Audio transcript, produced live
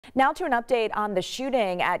Now to an update on the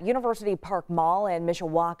shooting at University Park Mall in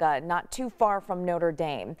Mishawaka, not too far from Notre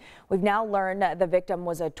Dame. We've now learned the victim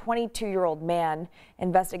was a 22-year-old man.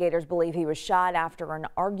 Investigators believe he was shot after an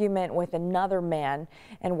argument with another man,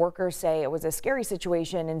 and workers say it was a scary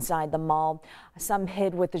situation inside the mall. Some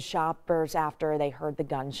hid with the shoppers after they heard the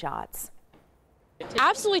gunshots.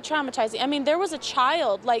 Absolutely traumatizing. I mean, there was a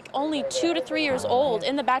child, like only 2 to 3 years old,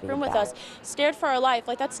 in the back room with us, scared for our life.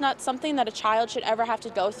 Like, that's not something that a child should ever have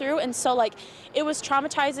to go through. And so, like, it was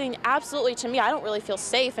traumatizing, absolutely, to me. I don't really feel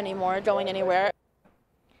safe anymore going anywhere.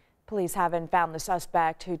 Police haven't found the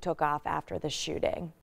suspect who took off after the shooting.